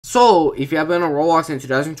So, if you have been on Roblox in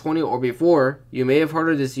 2020 or before, you may have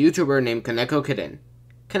heard of this YouTuber named KonekoKitten.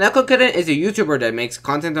 KonekoKitten is a YouTuber that makes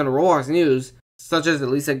content on the Roblox news, such as the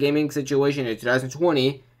Lisa gaming situation in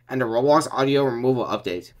 2020 and the Roblox audio removal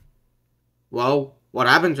update. Well, what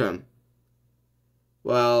happened to him?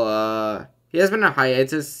 Well, he has been on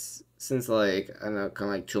hiatus since I don't know, kind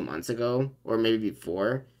of like 2 months ago, or maybe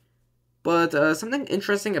before. But something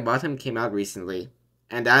interesting about him came out recently,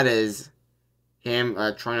 and that is him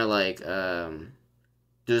trying to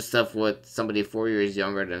do stuff with somebody 4 years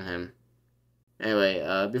younger than him.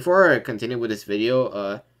 Anyway, before I continue with this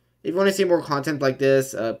video, if you want to see more content like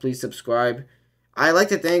this, please subscribe. I like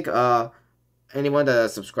to thank anyone that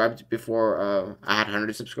subscribed before I had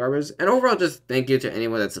 100 subscribers, and overall just thank you to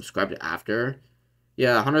anyone that subscribed after.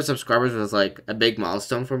 Yeah, 100 subscribers was like a big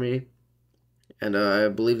milestone for me, and I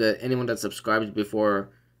believe that anyone that subscribed before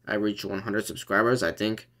I reached 100 subscribers, I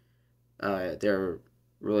think they're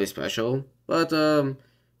really special. But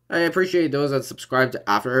I appreciate those that subscribed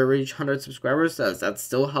after I reached 100 subscribers, as that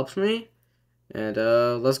still helps me. And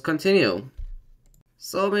let's continue.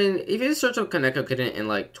 So, I mean, if you search up KonekoKitten in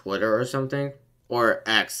like Twitter or something, or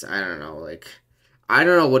X, I don't know, I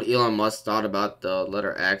don't know what Elon Musk thought about the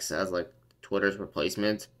letter X as like Twitter's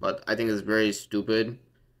replacement, but I think it's very stupid.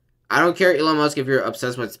 I don't care, Elon Musk, if you're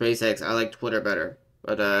obsessed with SpaceX. I like Twitter better,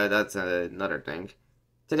 but that's another thing.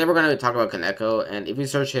 Today we're gonna talk about Koneko, and if you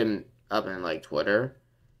search him up in like Twitter,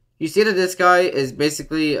 you see that this guy is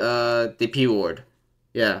basically the P word.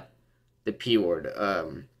 Yeah, the P word.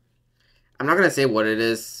 I'm not gonna say what it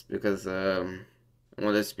is because I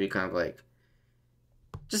want this to be kind of like,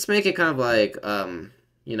 just make it kind of like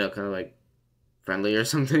you know, kind of like friendly or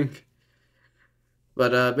something.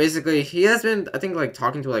 But basically he has been, I think, like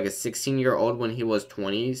talking to like a 16-year-old when he was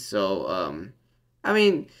 20. So I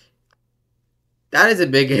mean, that is a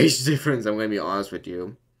big age difference, I'm gonna be honest with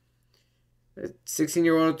you. A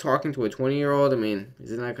 16-year-old talking to a 20-year-old, I mean,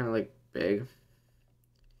 isn't that kind of like big?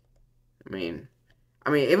 I mean,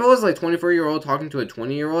 if it was like 24-year-old talking to a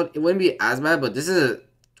 20-year-old, it wouldn't be as bad, but this is a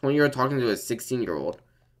 20-year-old talking to a 16-year-old.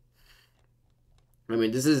 I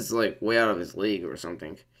mean, this is like way out of his league or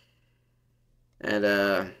something. And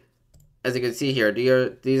as you can see here,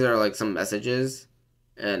 these are like some messages,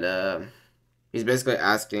 and he's basically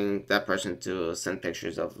asking that person to send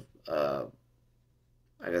pictures of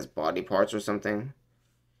I guess body parts or something.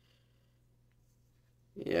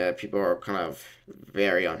 Yeah, people are kind of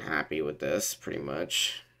very unhappy with this, pretty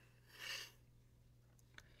much.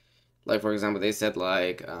 Like, for example, they said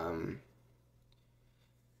like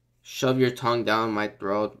shove your tongue down my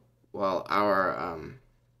throat while our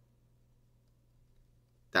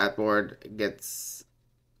that board gets,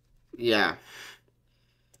 yeah,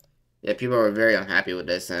 people are very unhappy with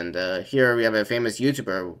this. And here we have a famous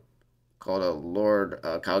YouTuber called Lord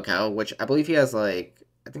Cow, which I believe he has like,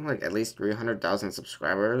 I think like at least 300,000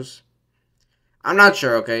 subscribers. I'm not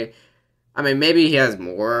sure, okay? I mean, maybe he has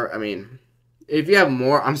more. I mean, if you have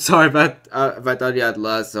more, I'm sorry if I thought you had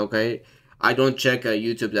less, okay? I don't check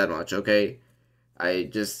YouTube that much, okay? I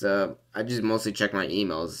just mostly check my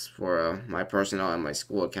emails for my personal and my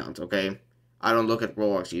school account, okay? I don't look at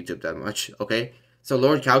Roblox YouTube that much, okay? So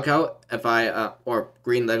Lord Cow, if I or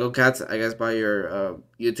Green Lego Cats, I guess by your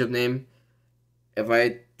YouTube name, if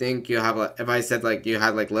I think you have if I said like you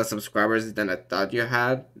had like less subscribers than I thought you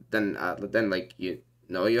had, then like you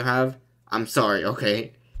know you have, I'm sorry,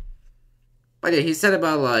 okay? But yeah, he said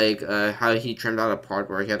about like how he trimmed out a part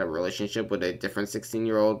where he had a relationship with a different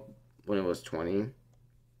 16-year-old when he was 20.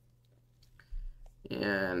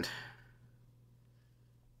 And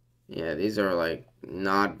yeah, these are like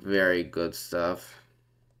not very good stuff.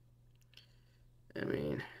 I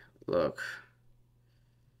mean, look.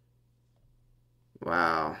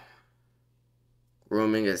 Wow.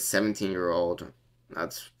 Grooming a 17-year-old.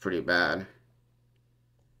 That's pretty bad.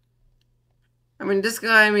 I mean, this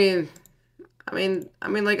guy, like,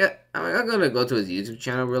 I'm gonna go to his YouTube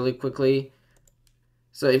channel really quickly.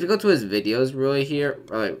 So if you go to his videos really here,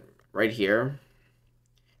 like right here,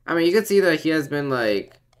 I mean, you can see that he has been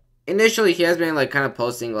like, initially he has been like kind of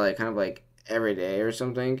posting like kind of like every day or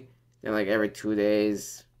something, then like every 2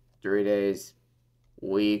 days, 3 days,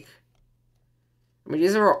 week. I mean,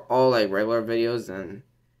 these are all like regular videos, and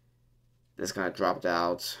this kind of dropped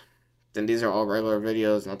out. Then these are all regular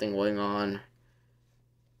videos, nothing going on.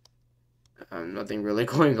 Nothing really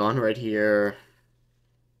going on right here.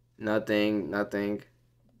 Nothing.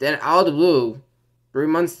 Then out of the blue, 3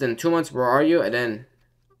 months, then 2 months, where are you? And then,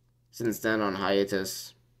 since then, on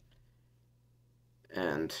hiatus.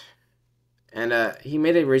 And he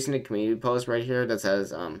made a recent community post right here that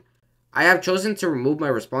says, I have chosen to remove my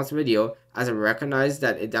response video as I recognize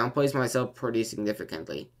that it downplays myself pretty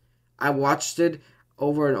significantly. I watched it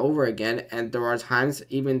over and over again, and there are times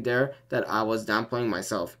even there that I was downplaying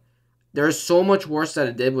myself. There's so much worse that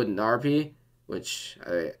I did with Narpi, which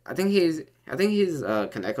I think he's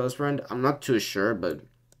Koneko's friend. I'm not too sure, but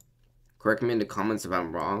correct me in the comments if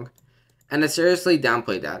I'm wrong. And I seriously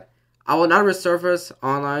downplayed that. I will not resurface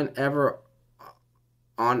online ever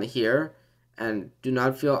on here, and do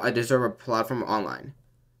not feel I deserve a platform online.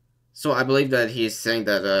 So I believe that he's saying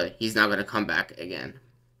that he's not gonna come back again.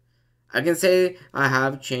 I can say I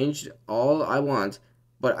have changed all I want,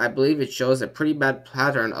 but I believe it shows a pretty bad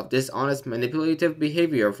pattern of dishonest manipulative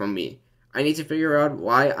behavior from me. I need to figure out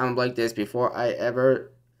why I'm like this before I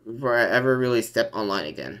ever really step online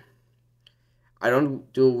again. I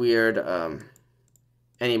don't do weird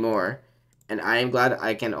anymore, and I am glad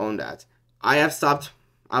I can own that.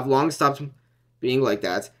 I've long stopped being like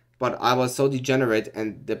that, but I was so degenerate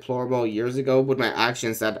and deplorable years ago with my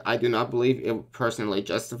actions that I do not believe it personally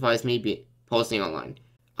justifies me posting online.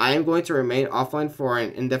 I am going to remain offline for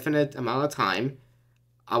an indefinite amount of time.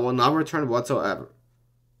 I will not return whatsoever.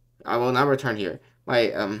 I will not return here.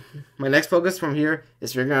 My next focus from here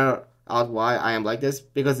is figuring out why I am like this,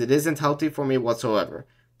 because it isn't healthy for me whatsoever.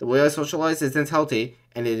 The way I socialize isn't healthy,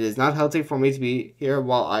 and it is not healthy for me to be here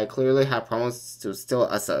while I clearly have problems to still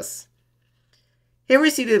assess. Here we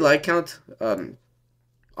see the like count,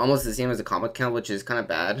 almost the same as the comment count, which is kind of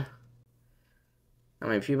bad. I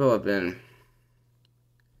mean, people are kind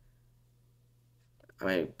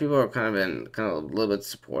of been a little bit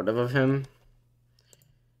supportive of him,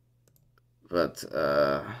 but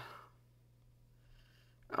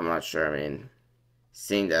I'm not sure. I mean,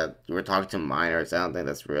 seeing that we're talking to minors, I don't think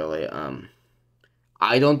that's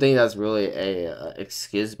really a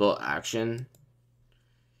excusable action.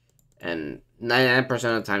 And 99% of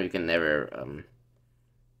the time, you can never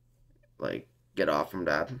like get off from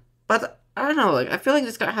that. But I don't know. Like, I feel like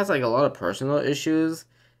this guy has like a lot of personal issues.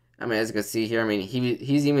 I mean, as you can see here, I mean,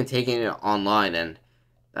 he's even taking it online, and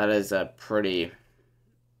that is pretty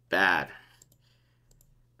bad.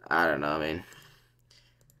 I don't know.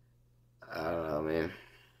 I mean,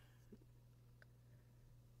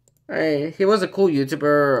 hey, he was a cool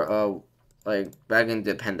YouTuber, like back in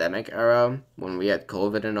the pandemic era when we had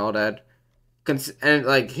COVID and all that. And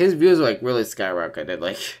like his views like really skyrocketed.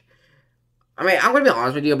 Like, I mean, I'm gonna be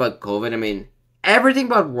honest with you about COVID. I mean, everything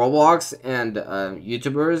about Roblox and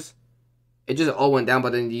YouTubers, it just all went down.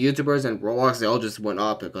 But then the YouTubers and Roblox, they all just went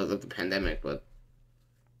up because of the pandemic. But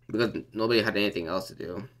because nobody had anything else to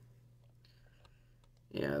do.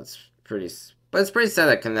 Yeah, but it's pretty sad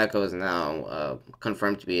that Koneko is now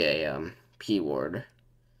confirmed to be a P word.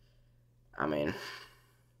 I mean,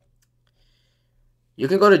 you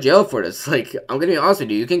can go to jail for this. Like, I'm gonna be honest with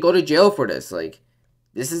you, you can go to jail for this. Like,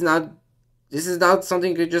 this is not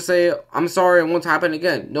something you could just say, I'm sorry, it won't happen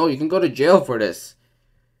again. No, you can go to jail for this.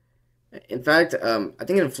 In fact, I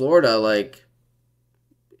think in Florida, like,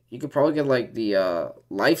 you could probably get like the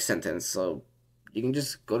life sentence. So you can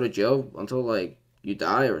just go to jail until like you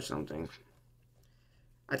die or something.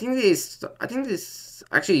 I think this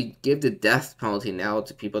actually give the death penalty now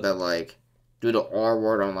to people that like do the R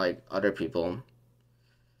word on like other people.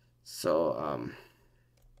 So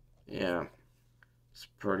yeah, it's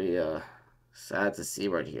pretty sad to see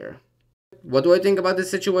right here. What do I think about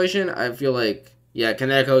this situation? I feel like, yeah,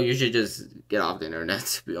 Koneko, you should just get off the internet,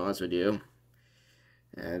 to be honest with you.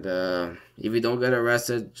 And if you don't get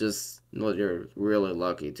arrested, just know you're really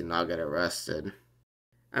lucky to not get arrested.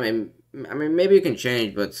 I mean, maybe you can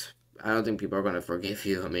change, but I don't think people are gonna forgive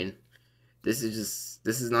you. I mean, this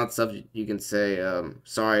is not stuff you can say.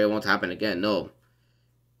 Sorry, it won't happen again. No,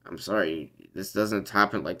 I'm sorry, this doesn't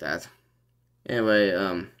happen like that. Anyway,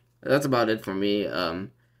 that's about it for me.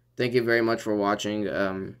 Thank you very much for watching.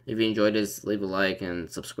 If you enjoyed this, leave a like and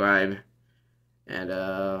subscribe.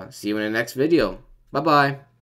 And see you in the next video. Bye bye.